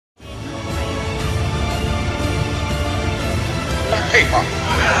people.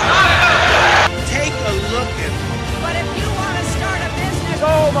 Take a look at me. But if you want to start a business...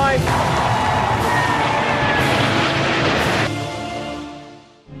 Oh my...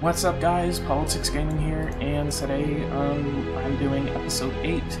 What's up guys, Politics Gaming here, and today I'm doing episode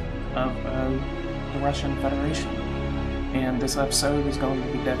 8 of the Russian Federation. And this episode is going to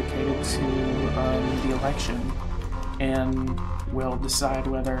be dedicated to the election, and we'll decide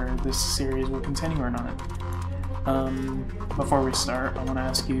whether this series will continue or not. Before we start, I want to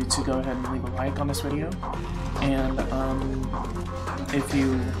ask you to go ahead and leave a like on this video, and if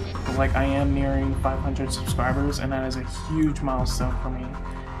you, like, I am nearing 500 subscribers, and that is a huge milestone for me.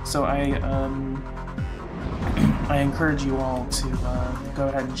 So I encourage you all to go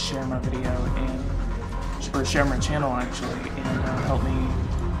ahead and share my video, or share my channel actually, and help me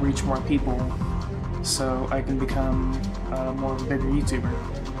reach more people so I can become more of a bigger YouTuber.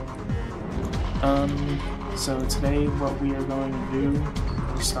 So today what we are going to do,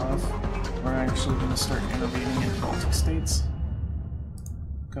 first off, we're actually going to start intervening in Baltic states.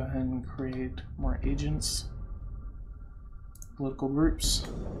 Go ahead and create more agents. Political groups.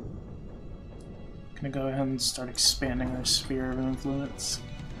 Gonna go ahead and start expanding our sphere of influence.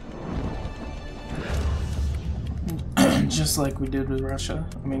 Just like we did with Russia,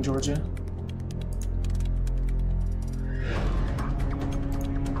 I mean Georgia.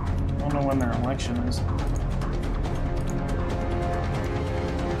 I don't know when their election is.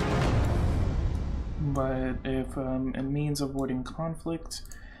 But if it means avoiding conflict,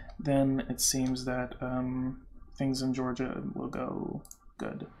 then it seems that things in Georgia will go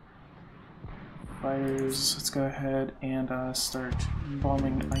good. Fighters, let's go ahead and start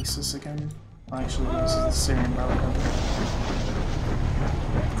bombing ISIS again. Well, actually, this is the Syrian Brotherhood.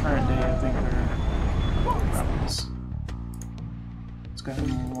 Current day, I think they're rebels. Let's go ahead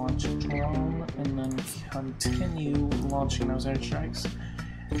and launch a drone, and then continue launching those airstrikes.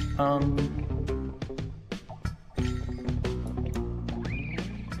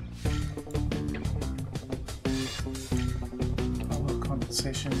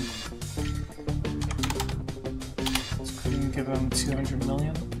 Compensation. Let's go ahead and give them 200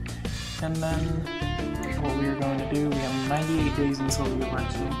 million. And then what we are going to do, we have 98 days until the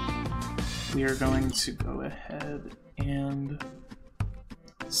election. We are going to go ahead and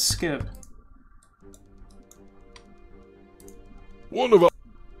skip.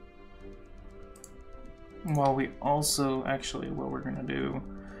 While we also, actually, what we're going to do,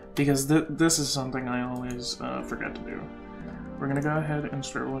 because this is something I always forget to do. We're going to go ahead and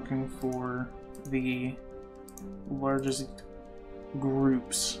start looking for the largest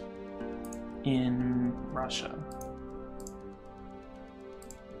groups in Russia.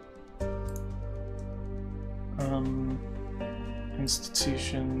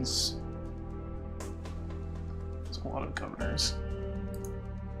 Institutions. There's a lot of governors.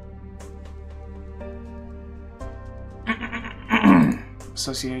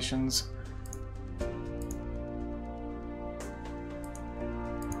 Associations.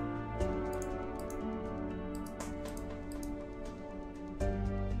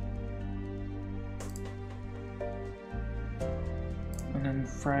 And then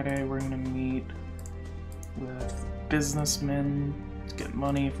Friday we're going to meet with businessmen to get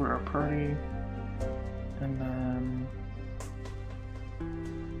money for our party. And then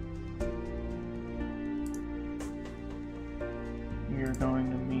we are going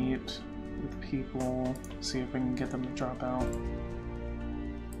to meet with people to see if we can get them to drop out.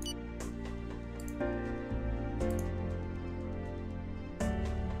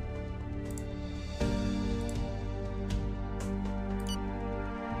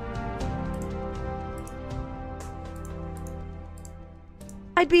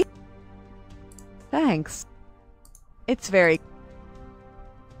 I'd be... Thanks. It's very...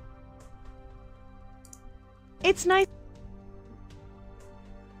 It's nice.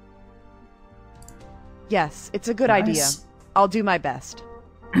 Yes, it's a good idea. I'll do my best.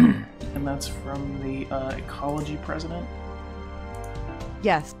 And that's from the ecology president?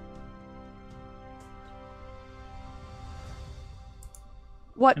 Yes.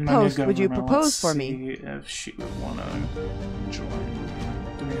 What post would you propose for me? Let's see if she would want to join.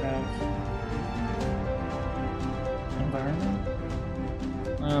 Do we have environment?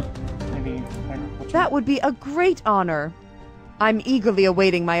 Maybe agriculture. That would be a great honor. I'm eagerly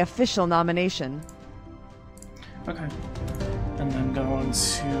awaiting my official nomination. Okay. And then go on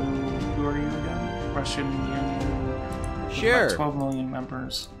to, who are you again? Russian Union. Sure. About 12 million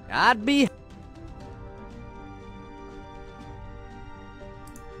members. I'd be...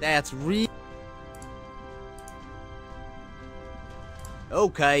 That's re...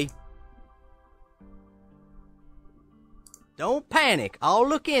 Okay. Don't panic. I'll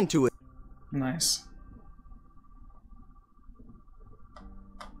look into it. Nice.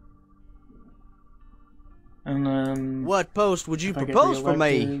 And then... What post would you if I get propose for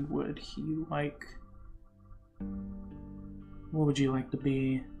me? reelected, would he like... What would you like to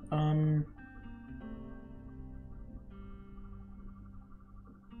be?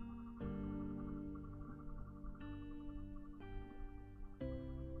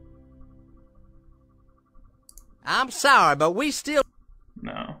 I'm sorry, but we still...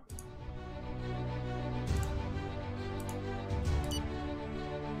 No.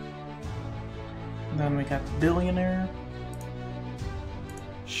 Then we got the billionaire.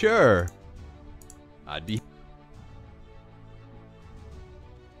 Sure. I'd be...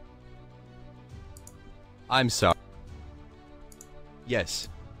 I'm sorry. Yes.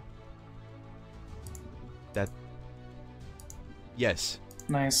 That... Yes.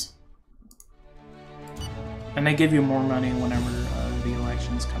 Nice. And they give you more money whenever the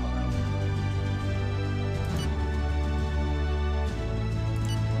elections come around.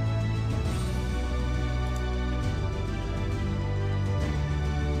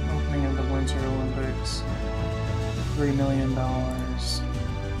 Opening of the Winter Olympics. $3 million.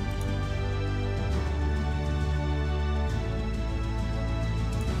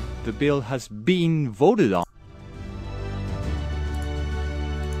 The bill has been voted on.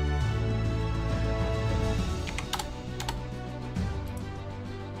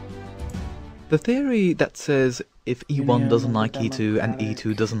 The theory that says if E1 Union doesn't of the like E2 and Democratic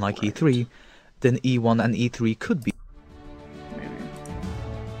E2 doesn't like Party. E3, then E1 and E3 could be. Maybe.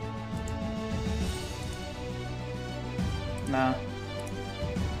 Nah.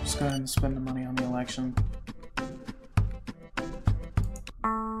 Just go ahead and spend the money on the election.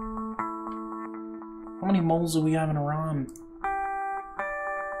 How many moles do we have in Iran?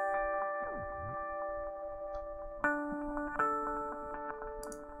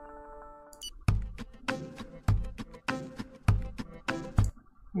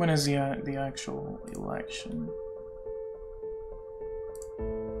 When is the actual election?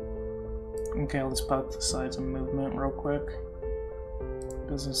 Okay, let's pop the sides of movement real quick.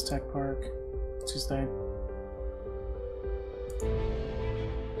 Business Tech Park, Tuesday.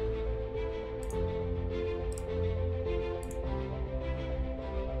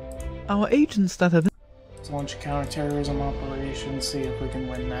 Our agents that have. Let's launch a counterterrorism operation, see if we can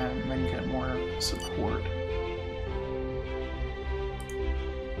win that, and then get more support.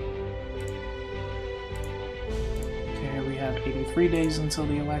 Okay, we have 83 days until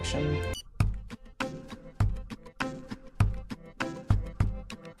the election.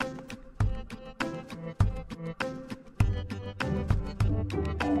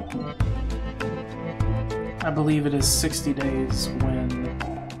 I believe it is 60 days when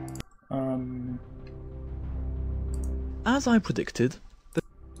As I predicted,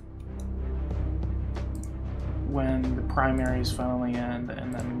 when the primaries finally end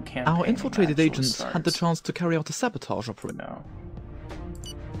and then campaigning our infiltrated actually agents had the starts. chance to carry out a sabotage operation. No.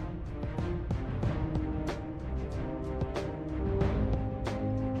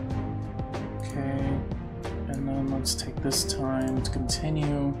 Okay, and then let's take this time to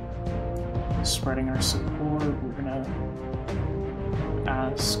continue spreading our support. We're gonna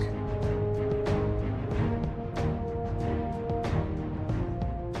ask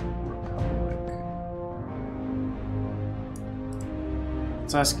Republic.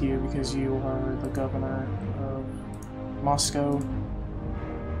 Let's ask you because you are the governor of Moscow.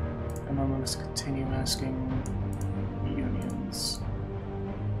 And then let's continue asking unions.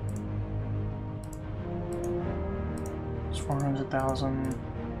 It's 400,000.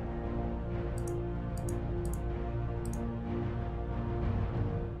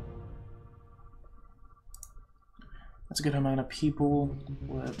 That's a good amount of people.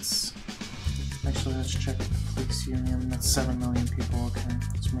 Let's check the police union. That's 7 million people. Okay,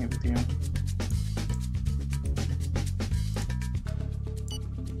 let's meet with you.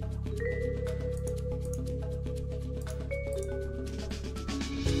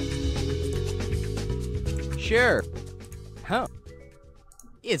 Sure. Huh.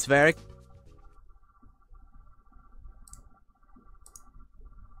 It's very...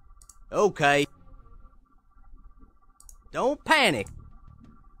 Okay. Don't panic.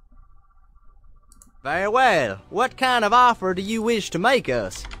 Very well. What kind of offer do you wish to make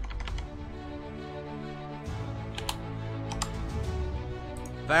us?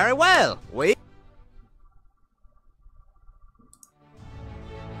 Very well.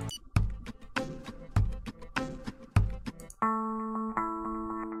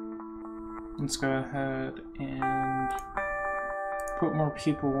 Let's go ahead and put more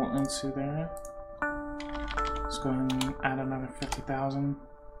people into there. Let's go ahead and add another 50,000.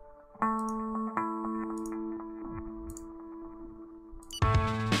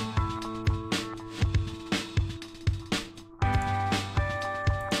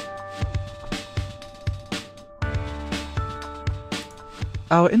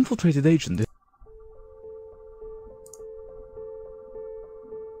 Our infiltrated agent is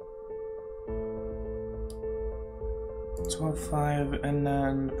 12.5, and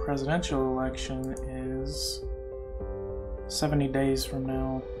then the presidential election is 70 days from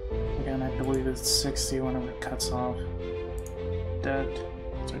now. Again, I believe it's 60 whenever it cuts off. Debt.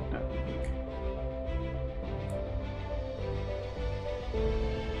 What's our debt week?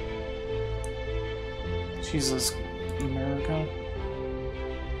 Jesus, America.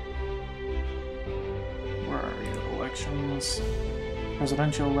 Where are you? Elections.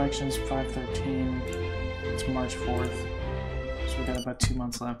 Presidential elections 5/13. It's March 4th. So we got about 2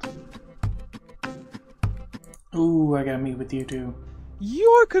 months left. Ooh, I gotta meet with you too.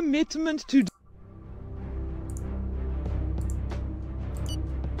 Your commitment to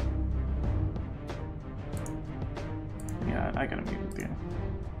Yeah, I gotta meet with you.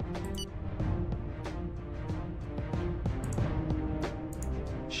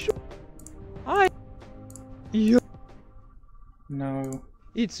 you No.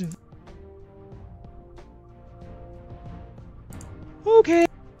 it's okay.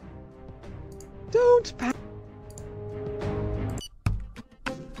 Don't pa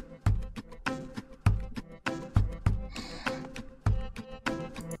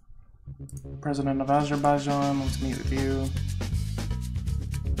President of Azerbaijan, let's meet with you.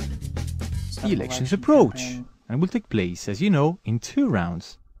 The elections approach and will take place, as you know, in 2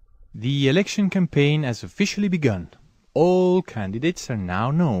 rounds. The election campaign has officially begun. All candidates are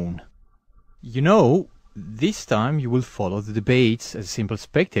now known. You know, this time you will follow the debates as a simple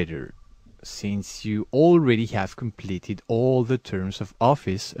spectator, since you already have completed all the terms of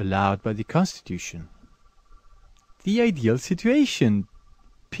office allowed by the Constitution. The ideal situation.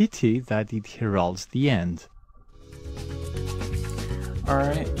 Pity that it heralds the end.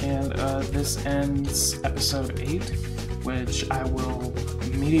 Alright, and this ends episode 8, which I will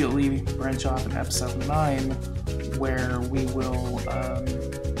immediately branch off in episode 9, where we will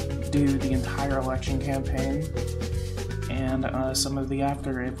do the entire election campaign and some of the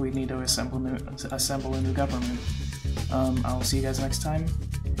after if we need to assemble a new government. I'll see you guys next time,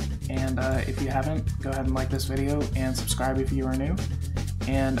 and if you haven't, go ahead and like this video and subscribe if you are new,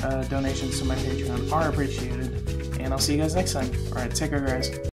 and donations to my Patreon are appreciated, and I'll see you guys next time. Alright, take care guys.